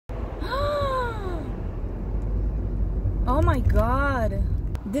Oh my god.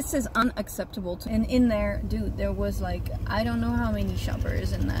 This is unacceptable. And in there, dude, there was like, I don't know how many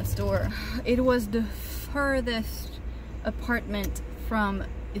shoppers in that store. It was the furthest apartment from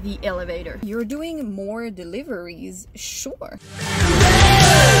the elevator. You're doing more deliveries, sure.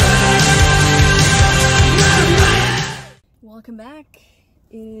 Welcome back.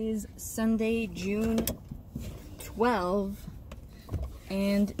 It is Sunday, June 12th.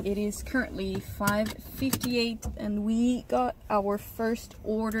 And it is currently 5:58 and we got our first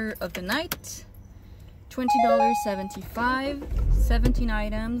order of the night. $20.75, 17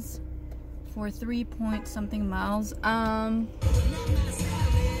 items for 3 point something miles.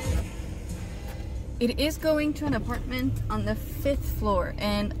 It is going to an apartment on the 5th floor,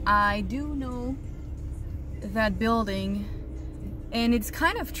 and I do know that building, and it's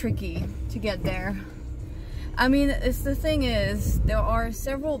kind of tricky to get there. I mean, the thing is, there are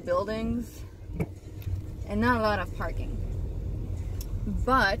several buildings and not a lot of parking.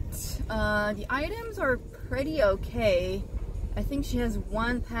 But the items are pretty okay. I think she has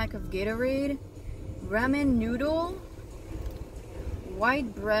 1 pack of Gatorade, ramen noodle,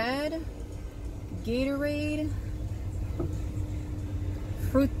 white bread, Gatorade,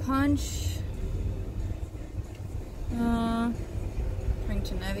 fruit punch. Trying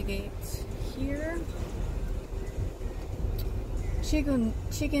to navigate here.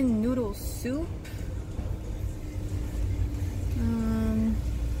 Chicken noodle soup. I'm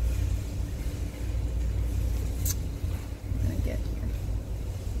gonna get here.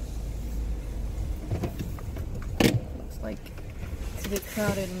 Looks like it's a bit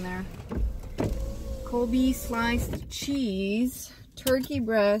crowded in there. Kobe sliced cheese, turkey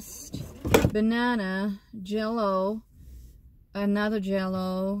breast, banana, Jello, another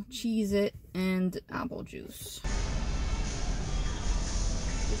Jello, Cheez-It, and apple juice.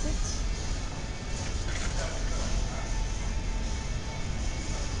 Is it?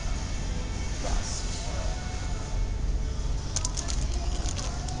 Yes.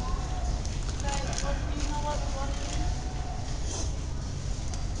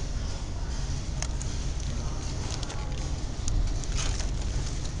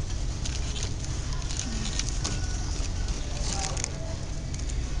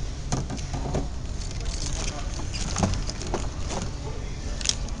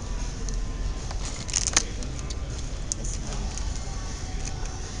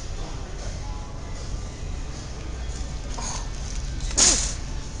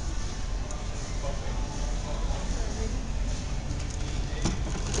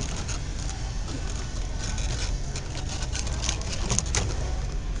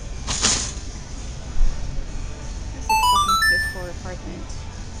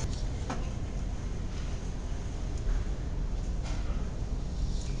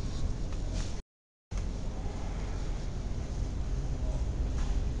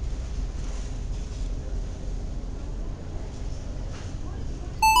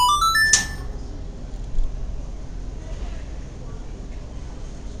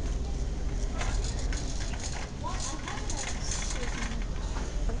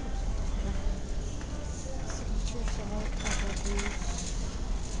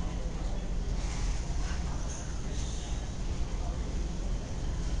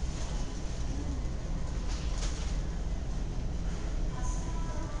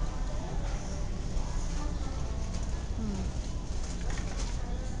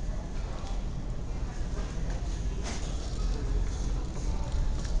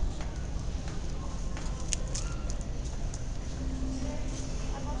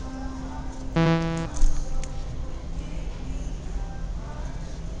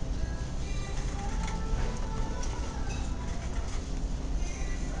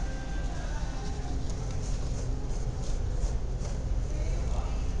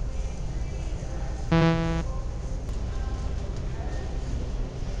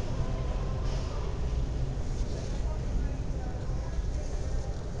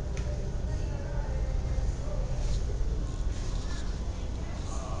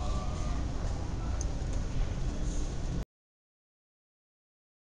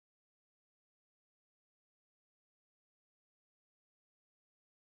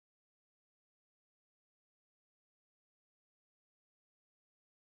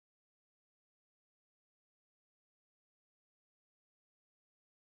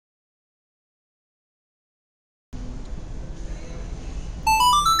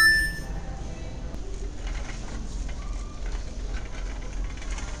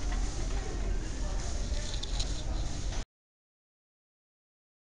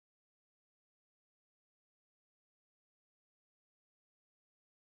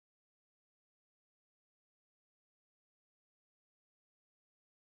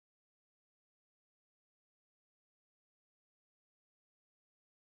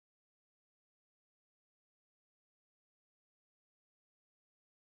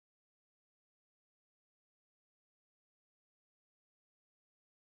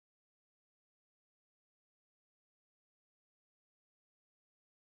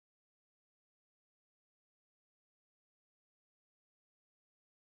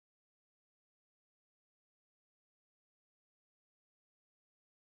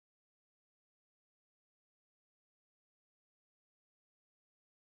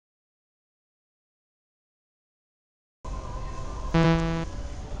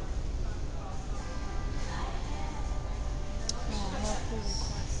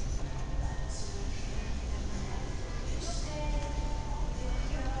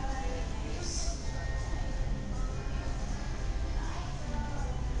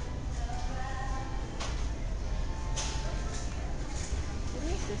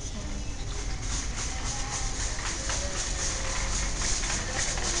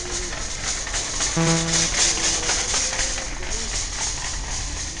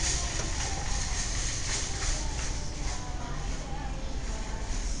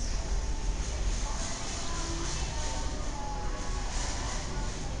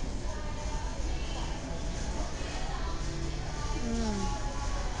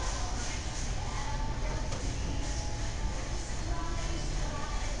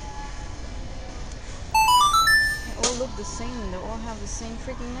 Look the same. They all have the same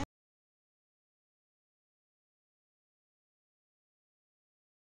freaking name.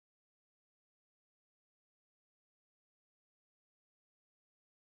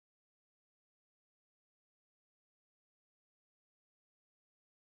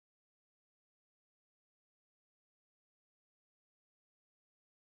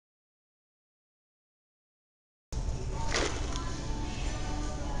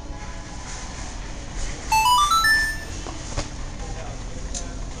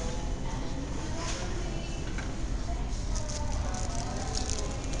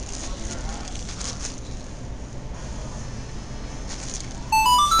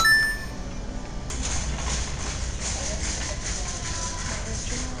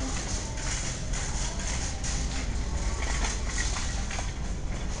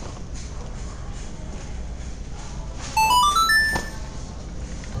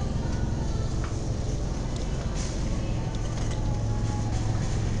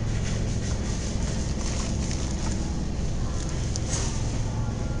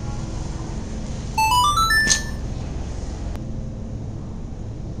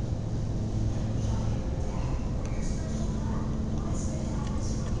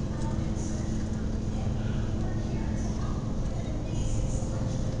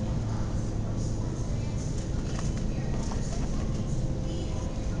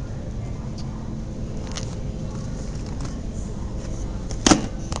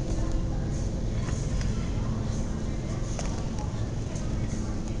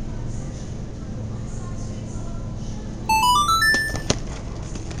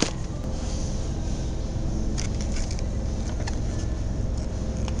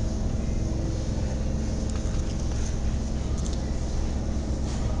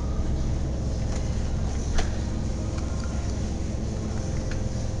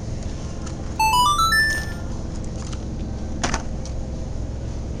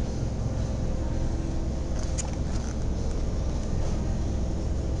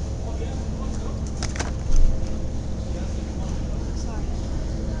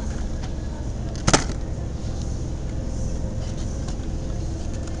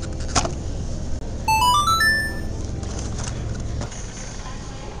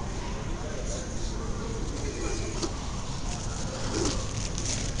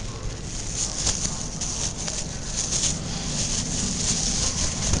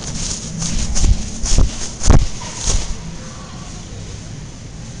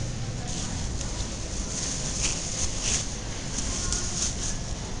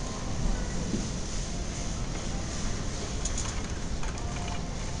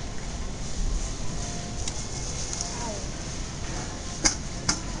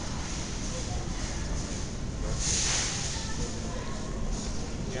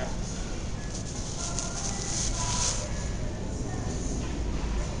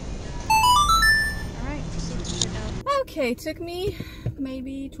 Okay, it took me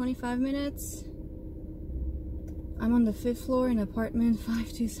maybe 25 minutes. I'm on the 5th floor in apartment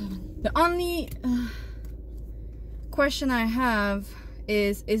 527. The only question I have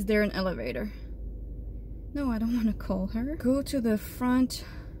is there an elevator? No, I don't want to call her. Go to the front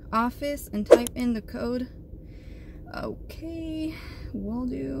office and type in the code. Okay, will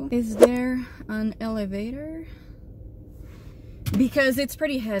do. Is there an elevator? Because it's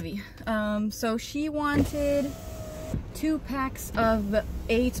pretty heavy. So she wanted 2 packs of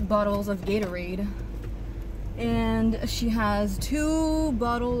 8 bottles of Gatorade, and she has 2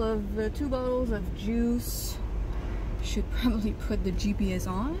 bottles of juice. Should probably put the GPS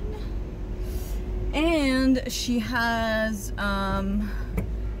on. And she has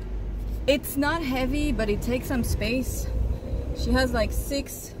it's not heavy, but it takes some space. She has like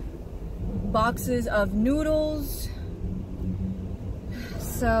 6 boxes of noodles.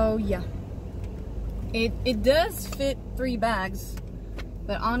 So yeah, it does fit 3 bags,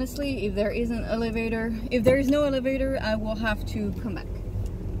 but honestly, if there is no elevator, I will have to come back,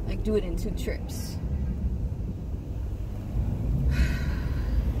 like do it in 2 trips.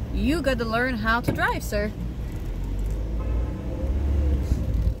 You got to learn how to drive, sir.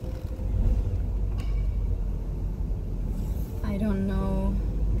 I don't know.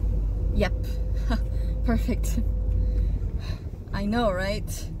 Yep. Perfect. I know,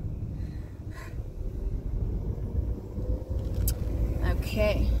 right?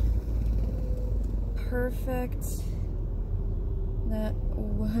 Okay. Perfect. That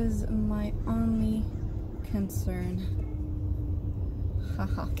was my only concern.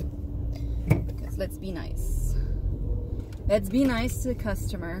 Haha. Because let's be nice. Let's be nice to the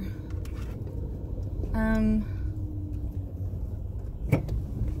customer.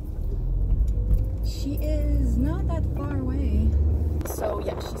 She is not that far away. So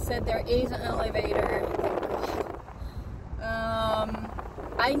yeah, she said there is an elevator.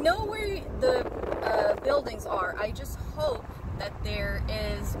 I know where the buildings are. I just hope that there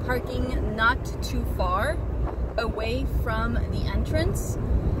is parking not too far away from the entrance,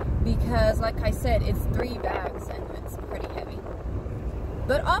 because like I said, it's 3 bags and it's pretty heavy.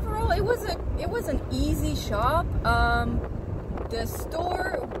 But overall, it was an easy shop. The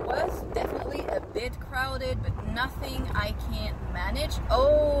store was definitely a bit crowded, but nothing I can't manage.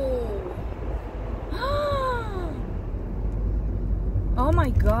 Oh. Oh my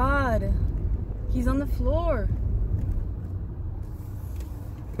god. He's on the floor.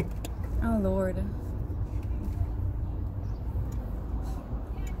 Oh Lord.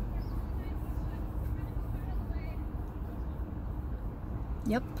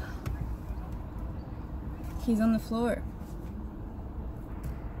 Yep. He's on the floor.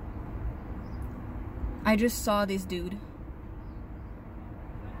 I just saw this dude.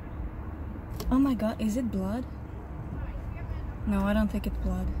 Oh my god, is it blood? No, I don't think it's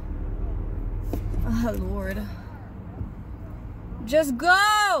blood. Oh Lord. Just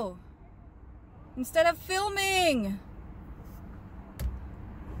go! Instead of filming!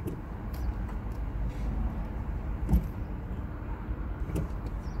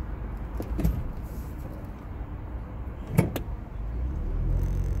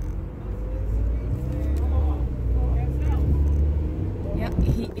 Yep,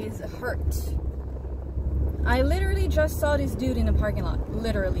 he is hurt. I literally just saw this dude in the parking lot.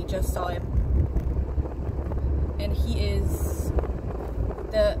 Literally just saw him. And he is...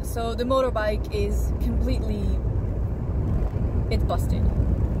 So the motorbike is completely... It's busted.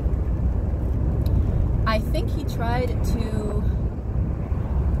 I think he tried to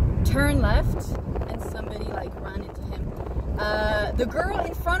turn left and somebody like ran into him. The girl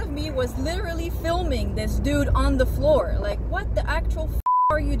in front of me was literally filming this dude on the floor. Like, what the actual f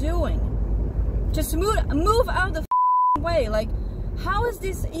are you doing? Just move out of the way. Like, how is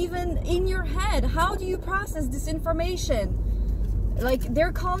this even in your head? How do you process this information? Like,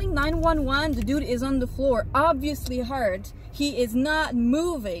 they're calling 911. The dude is on the floor, obviously hurt. He is not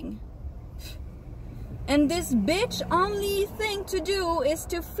moving. And this bitch only thing to do is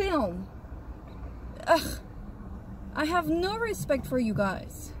to film. Ugh. I have no respect for you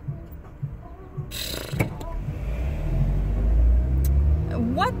guys.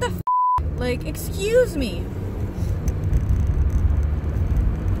 What the f? Like, excuse me.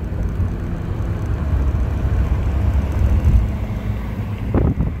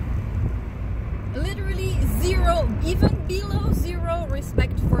 Literally zero, even below zero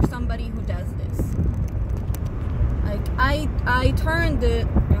respect for somebody who does this. Like, I turned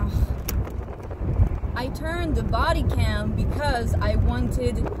the body cam because I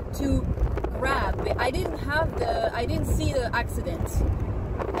wanted to grab, but I didn't see the accident.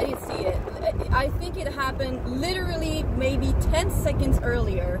 I didn't see it. I think it happened literally maybe 10 seconds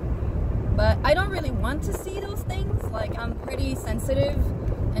earlier, but I don't really want to see those things. Like, I'm pretty sensitive,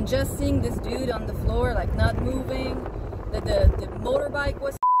 and just seeing this dude on the floor, like, not moving, the motorbike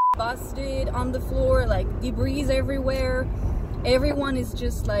was busted on the floor, like, debris everywhere. Everyone is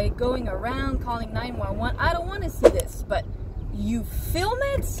just like going around calling 911. I don't want to see this, but you film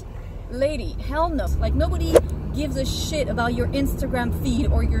it? Lady, hell no. Like, nobody gives a shit about your Instagram feed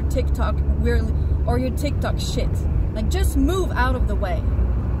or your TikTok or your TikTok shit. Like, just move out of the way.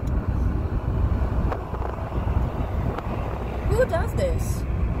 Who does this?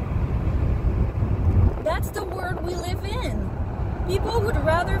 That's the world we live in. People would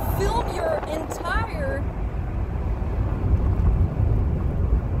rather film your entire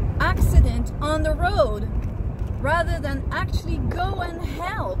accident on the road rather than actually go and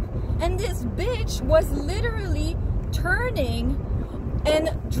help. And this bitch was literally turning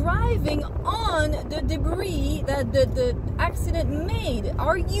and driving on the debris that the accident made.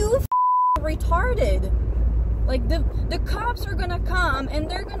 Are you retarded? Like, the cops are gonna come and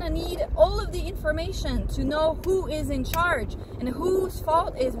they're gonna need all of the information to know who is in charge and whose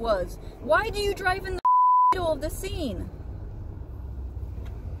fault it was. Why do you drive in the middle of the scene?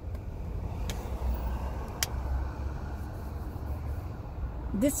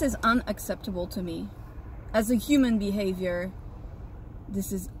 This is unacceptable to me. As a human behavior,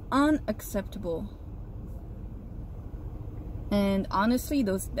 this is unacceptable. And honestly,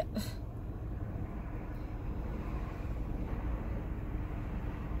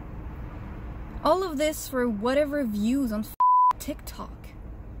 all of this for whatever views on TikTok.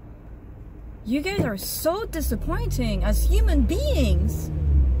 You guys are so disappointing as human beings.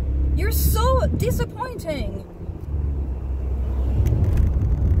 You're so disappointing.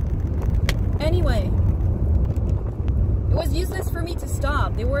 Anyway, it was useless for me to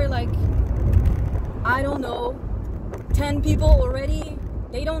stop. They were like, I don't know, 10 people already.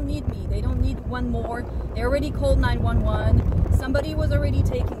 They don't need me. They don't need one more. They already called 911. Somebody was already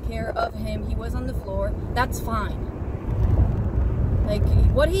taking care of him. He was on the floor. That's fine. Like,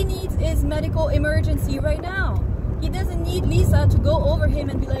 what he needs is medical emergency right now. He doesn't need Lisa to go over him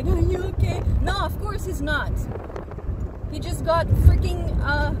and be like, are you okay? No, of course he's not. He just got freaking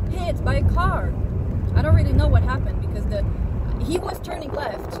hit by a car. I don't really know what happened because he was turning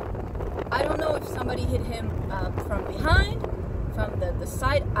left. I don't know if somebody hit him from behind, from the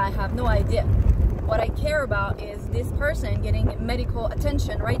side. I have no idea. What I care about is this person getting medical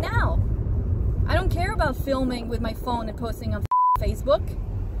attention right now. I don't care about filming with my phone and posting on Facebook.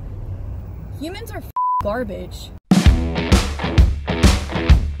 Humans are garbage.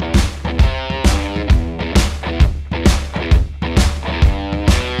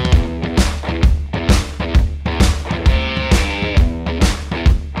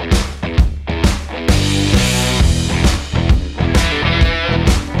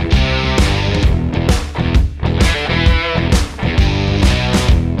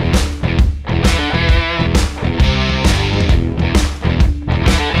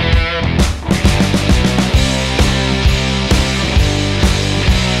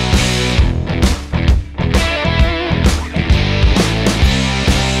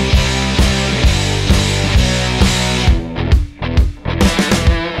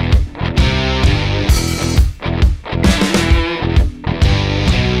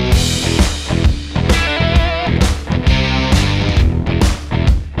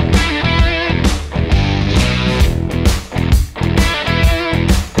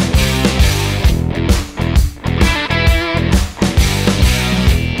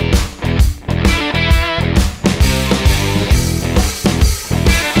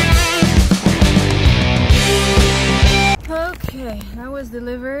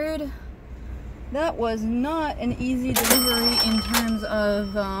 Delivered. That was not an easy delivery in terms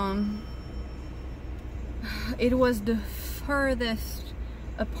of it was the furthest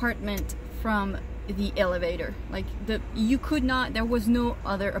apartment from the elevator. Like you could not, there was no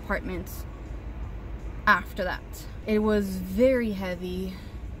other apartments after that. It was very heavy.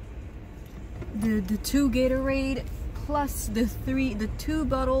 The 2 Gatorade plus the 2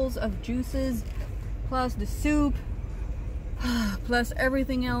 bottles of juices plus the soup plus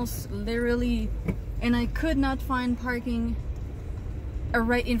everything else, literally. And I could not find parking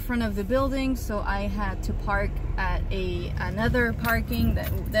right in front of the building, so I had to park at another parking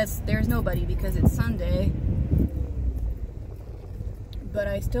there's nobody because it's Sunday. But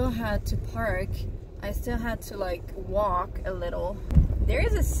I still had to park. I still had to like walk a little. There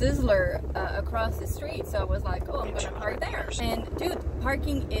is a Sizzler across the street, so I was like, oh, I'm gonna park there. And dude,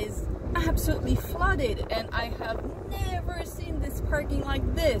 parking is absolutely flooded, and I have never seen this parking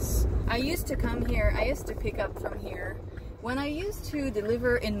like this. I used to come here, I used to pick up from here when I used to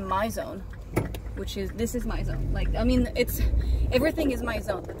deliver in my zone, which is, this is my zone. Like, I mean, everything is my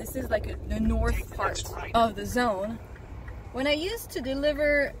zone, but this is like the north part of the zone. When I used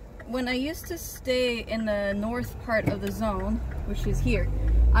to stay in the north part of the zone, which is here,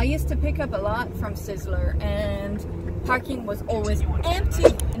 I used to pick up a lot from Sizzler, and parking was always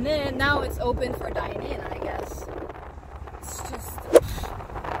empty. And then now it's open for dine-in, I guess.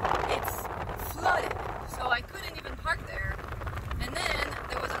 It's flooded, so I couldn't even park there. And then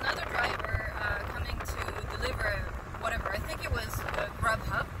there was another driver coming to deliver whatever. I think it was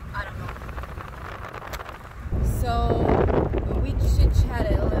Grubhub. I don't know. So we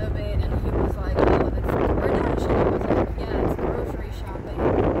chit-chatted a little bit, and he was like, oh, that's Doordash. And I was like, yeah, it's grocery shopping.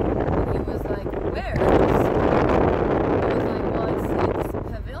 And he was like, where? I was like, well, it's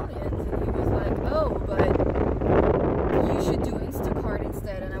Pavilions. And he was like, oh, but you should do Instacart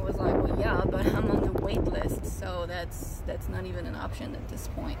instead. And I was like, well, yeah, but I'm on the wait list, so that's not even an option at this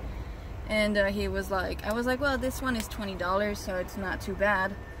point. And he was like, I was like, well, this one is $20, so it's not too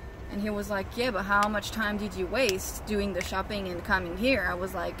bad. And he was like, yeah, but how much time did you waste doing the shopping and coming here? I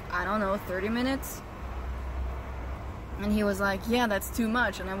was like, I don't know, 30 minutes? And he was like, yeah, that's too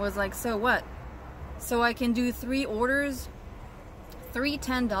much. And I was like, so what? So I can do 3 orders, 3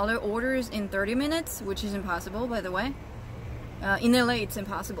 $10 orders in 30 minutes, which is impossible, by the way. In LA, it's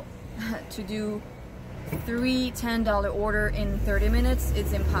impossible to do 3 $10 order in 30 minutes.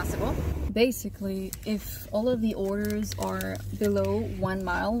 It's impossible. Basically, if all of the orders are below 1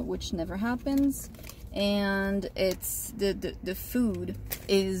 mile, which never happens, and it's the food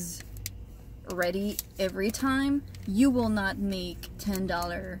is ready every time, you will not make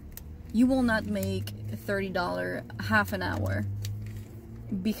 $10. You will not make $30 half an hour,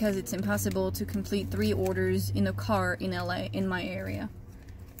 because it's impossible to complete 3 orders in a car in LA, in my area.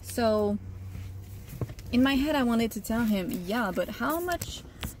 So in my head I wanted to tell him, yeah, but how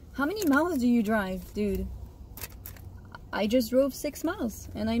many miles do you drive, dude? I just drove 6 miles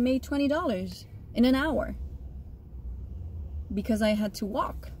and I made $20 in an hour because I had to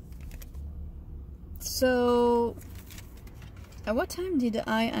walk. So at what time did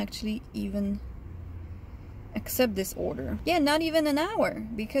I actually even accept this order? Yeah, not even an hour,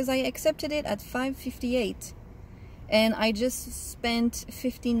 because I accepted it at 5:58 and I just spent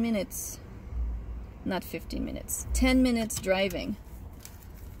 15 minutes, not 15 minutes, 10 minutes driving,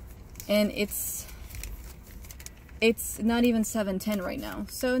 and it's not even 7:10 right now,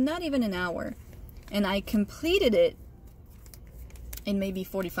 so not even an hour, and I completed it in maybe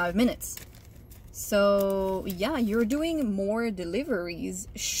 45 minutes. So yeah, you're doing more deliveries,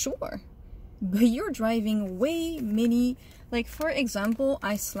 sure, but you're driving way many. Like, for example,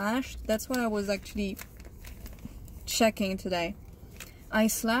 I slashed, that's what I was actually checking today. I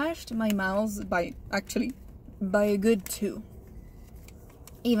slashed my miles by a good 2,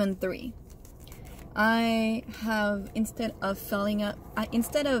 even 3. I have, instead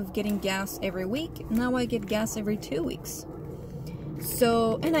of getting gas every week, now I get gas every 2 weeks.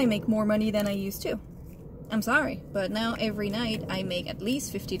 So, and I make more money than I used to. I'm sorry, but now every night I make at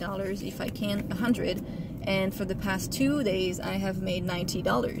least $50, if I can $100, and for the past 2 days I have made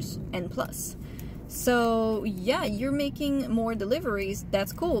 $90 and plus. So yeah, you're making more deliveries,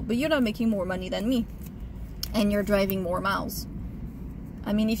 that's cool, but you're not making more money than me, and you're driving more miles.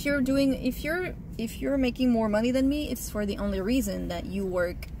 I mean, if you're making more money than me, it's for the only reason that you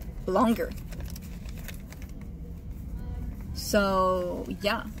work longer. So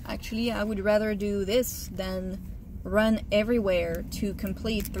yeah, actually I would rather do this than run everywhere to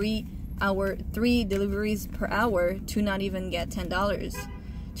complete 3 deliveries per hour to not even get $10,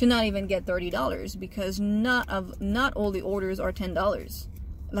 to not even get $30, because not all the orders are $10.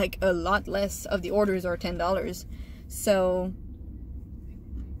 Like, a lot less of the orders are $10. So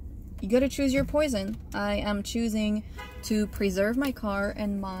you gotta choose your poison. I am choosing to preserve my car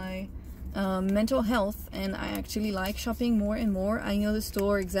and my mental health, and I actually like shopping more and more. I know the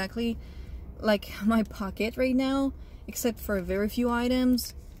store exactly like my pocket right now, except for very few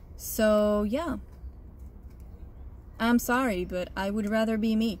items. So yeah, I'm sorry, but I would rather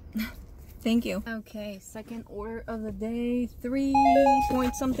be me. Thank you. Okay, second order of the day, 3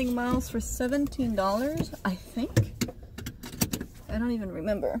 point something miles for $17, I think. I don't even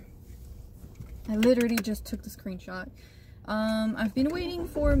remember. I literally just took the screenshot. I've been waiting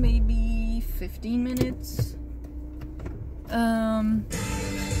for maybe 15 minutes.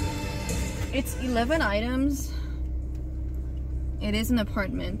 It's 11 items. It is an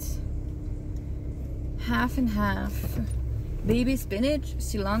apartment. Half and half. Baby spinach,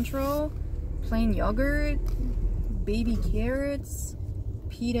 cilantro, plain yogurt, baby carrots,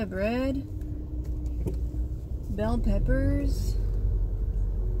 pita bread, bell peppers,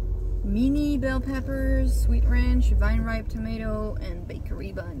 mini bell peppers, sweet ranch, vine ripe tomato, and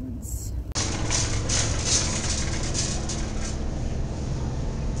bakery buns.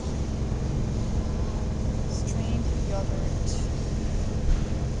 Strained yogurt,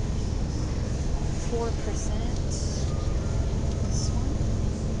 4%. This one.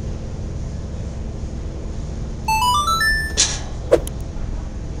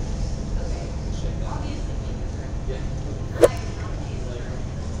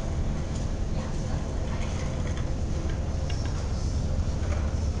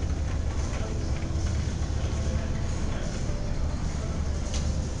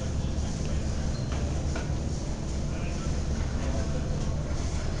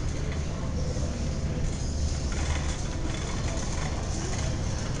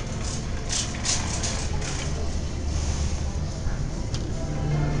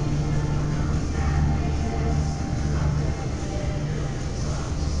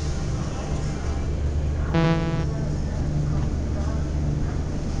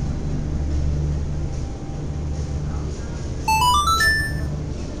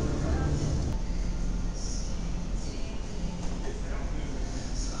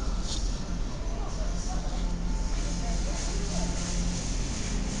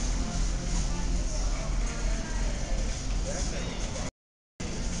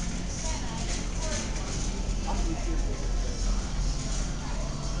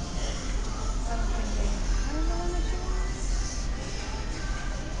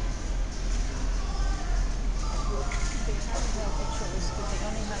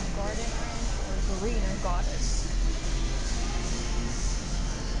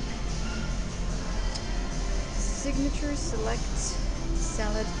 Signature Select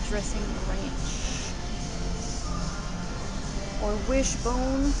Salad Dressing Ranch. Or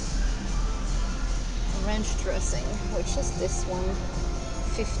Wishbone Ranch Dressing. Which is this one?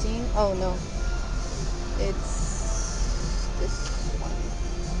 15? Oh no. It's this one.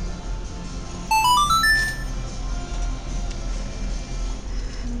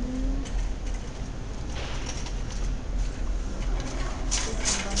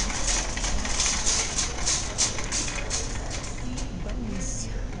 Buns.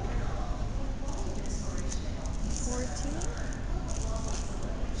 14.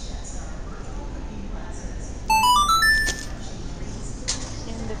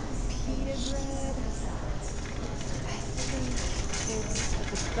 And the pita bread, I think it's at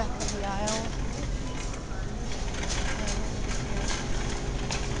the back of the aisle.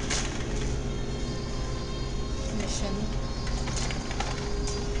 Mission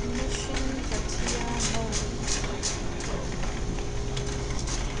tortilla mold.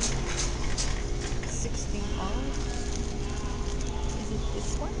 16 olive. Is it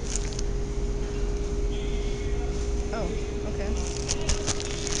this one? Oh, okay.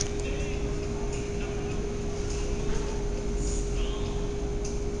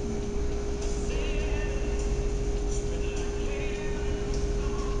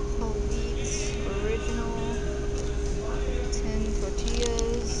 Whole wheat, original, 10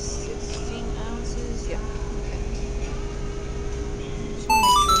 tortillas, 16 ounces. Yeah, okay. Just want to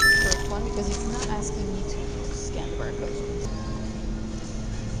make sure it's the correct one because it's not asking me to scan the barcode.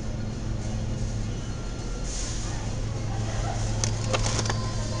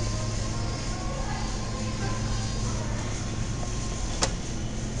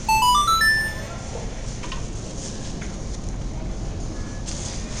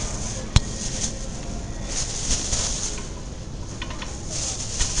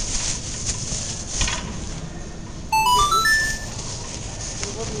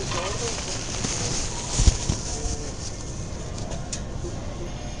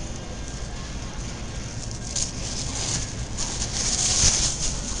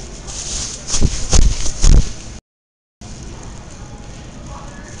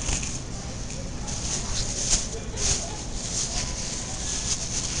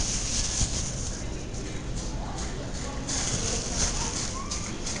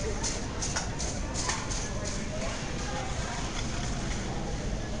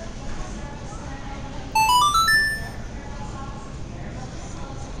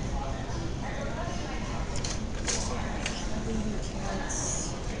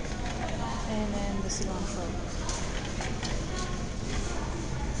 Carrots, and then the cilantro.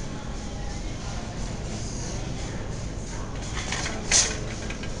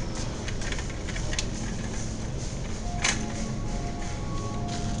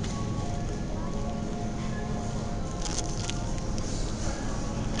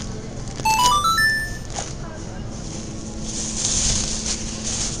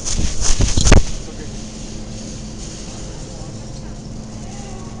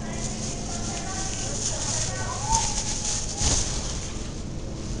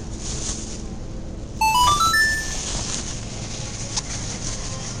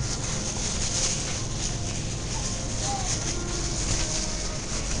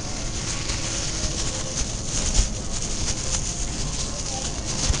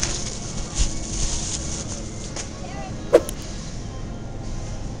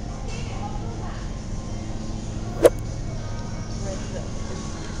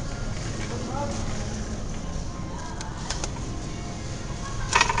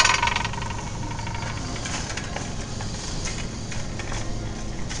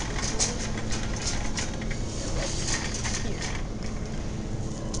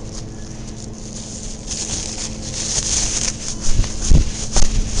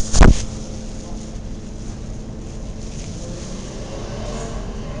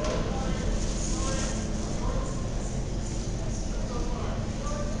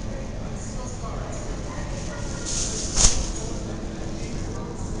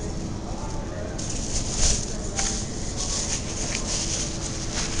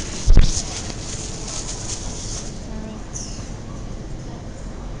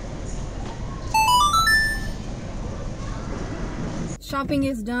 Shopping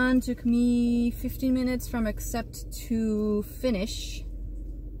is done. Took me 15 minutes from accept to finish.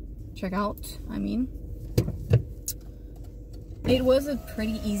 Check out, I mean. It was a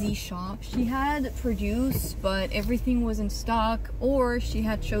pretty easy shop. She had produce, but everything was in stock, or she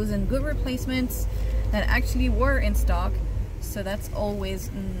had chosen good replacements that actually were in stock. So that's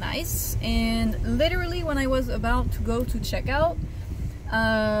always nice. And literally when I was about to go to checkout,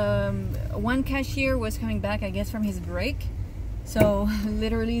 one cashier was coming back, I guess, from his break. So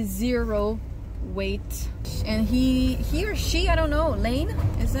literally zero wait. And he or she, I don't know, Lane,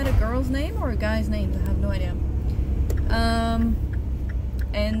 is that a girl's name or a guy's name? I have no idea.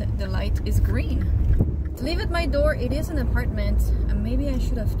 And the light is green. Leave at my door. It is an apartment, and maybe I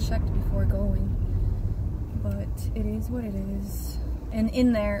should have checked before going, but it is what it is. And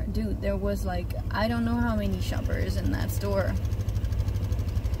in there, dude, there was like, I don't know how many shoppers in that store.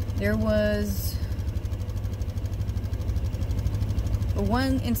 There was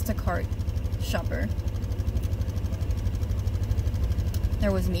one Instacart shopper.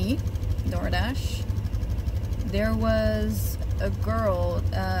 There was me, Doordash. There was a girl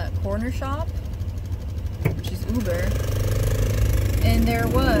corner shop, which is Uber. And there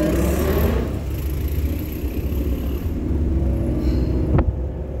was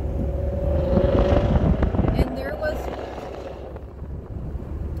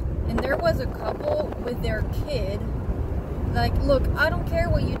a couple with their kid. Like, look, I don't care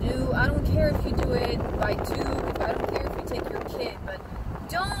what you do. I don't care if you do it by two. I don't care if you take your kid, but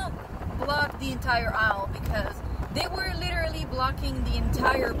don't block the entire aisle, because they were literally blocking the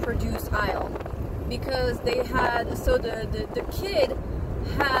entire produce aisle, because they had, so the kid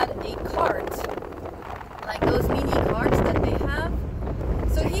had a cart, like those mini carts that they have.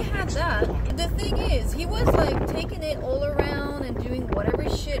 So he had that. The thing is, he was like taking it all around and doing whatever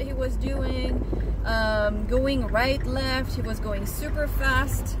shit he was doing, going right, left. He was going super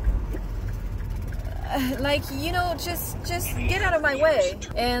fast. Like, you know, just get out of my way.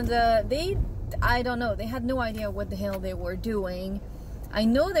 And I don't know, they had no idea what the hell they were doing. I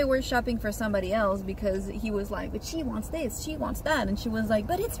know they were shopping for somebody else, because he was like, but she wants this, she wants that, and she was like,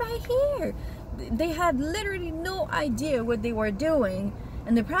 but it's right here. They had literally no idea what they were doing.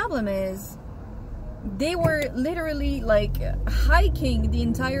 And the problem is, they were literally like hiking the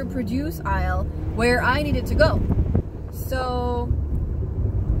entire produce aisle where I needed to go. So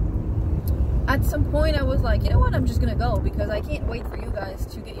at some point I was like, you know what, I'm just gonna go, because I can't wait for you guys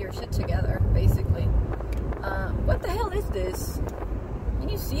to get your shit together, basically. What the hell is this? Can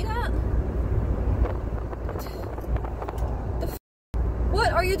you see that?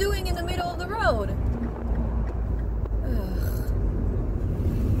 What are you doing in the middle of the road? Ugh.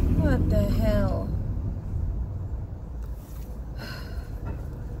 What the hell?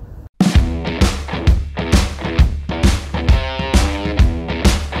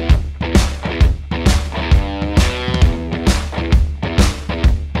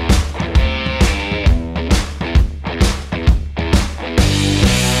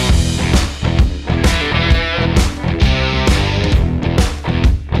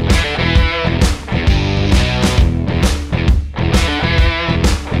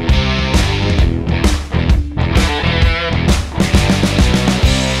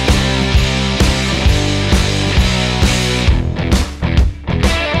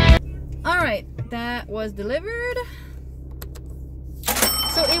 Was delivered.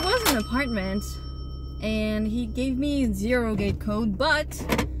 So it was an apartment, and he gave me 0 gate code, but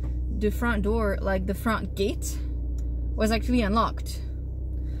the front door, like the front gate, was actually unlocked.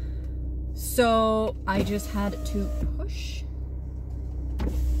 So I just had to push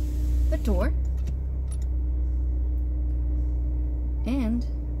the door, and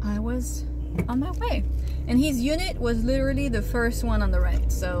I was on my way. And his unit was literally the first one on the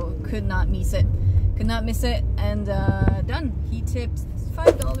right, so could not miss it. Could not miss it. And done. He tipped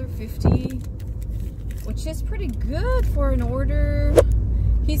 $5.50, which is pretty good for an order.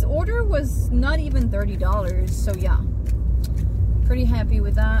 His order was not even $30, so yeah, pretty happy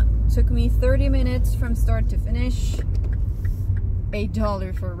with that. Took me 30 minutes from start to finish.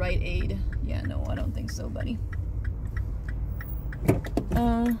 $8 for Rite Aid. Yeah, no, I don't think so, buddy.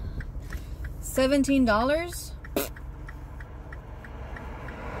 $17.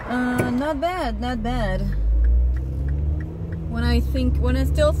 Not bad, not bad. When I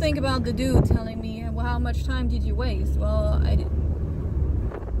still think about the dude telling me, well, how much time did you waste? Well, I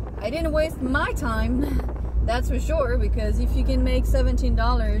didn't waste my time, that's for sure, because if you can make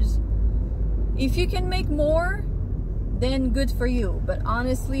 $17, if you can make more, then good for you. But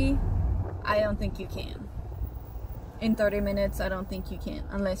honestly, I don't think you can. In 30 minutes, I don't think you can,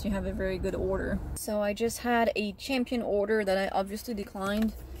 unless you have a very good order. So I just had a champion order that I obviously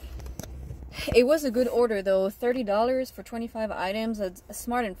declined. It was a good order though, $30 for 25 items. That's a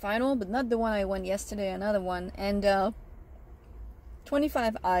Smart and Final, but not the one I went yesterday, another one. And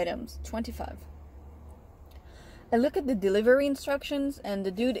 25 items, 25. I look at the delivery instructions, and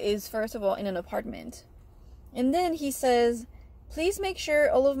the dude is, first of all, in an apartment. And then he says, please make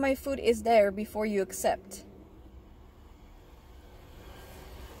sure all of my food is there before you accept.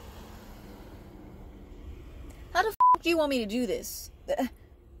 do you want me to do this?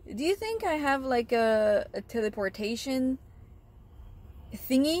 Do you think I have like a teleportation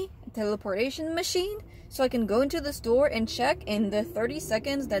thingy, a teleportation machine, so I can go into the store and check in the 30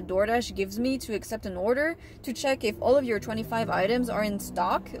 seconds that DoorDash gives me to accept an order to check if all of your 25 items are in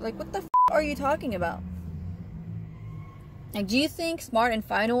stock? Like, what the f are you talking about? Like, do you think Smart and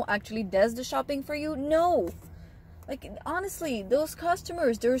Final actually does the shopping for you? No. Like, honestly, those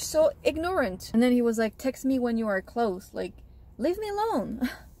customers, they're so ignorant. And then he was like, text me when you are close. Like, leave me alone.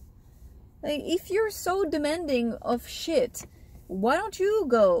 Like, if you're so demanding of shit, why don't you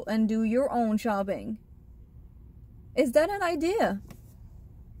go and do your own shopping? Is that an idea?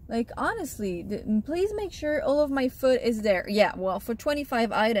 Like, honestly, please make sure all of my food is there. Yeah, well, for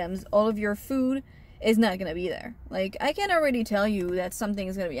 25 items, all of your food is not gonna be there. Like, I can already tell you that something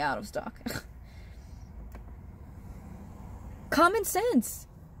is gonna be out of stock. Common sense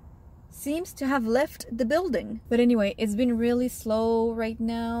seems to have left the building. But anyway, it's been really slow right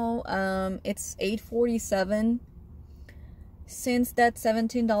now. It's 8:47. Since that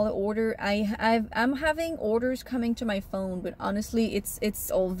 $17 order, I'm having orders coming to my phone, but honestly,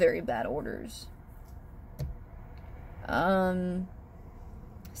 it's all very bad orders. $6,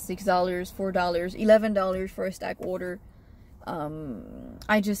 $4, $11 for a stack order.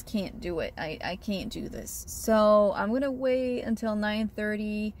 I just can't do it. I can't do this. So I'm gonna wait until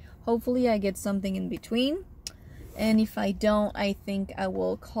 9:30. Hopefully I get something in between. And if I don't, I think I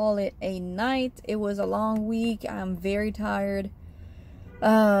will call it a night. It was a long week. I'm very tired.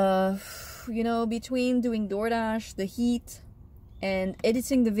 You know, between doing DoorDash, the heat, and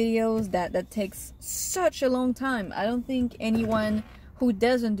editing the videos, that takes such a long time. I don't think anyone who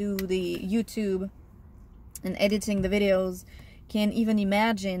doesn't do the YouTube and editing the videos can even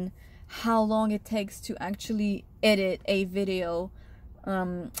imagine how long it takes to actually edit a video.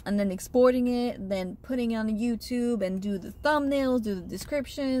 And then exporting it, then putting it on YouTube and do the thumbnails, do the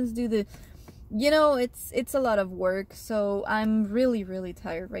descriptions, do the, you know, it's a lot of work. So I'm really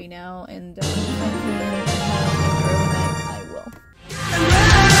tired right now, and I think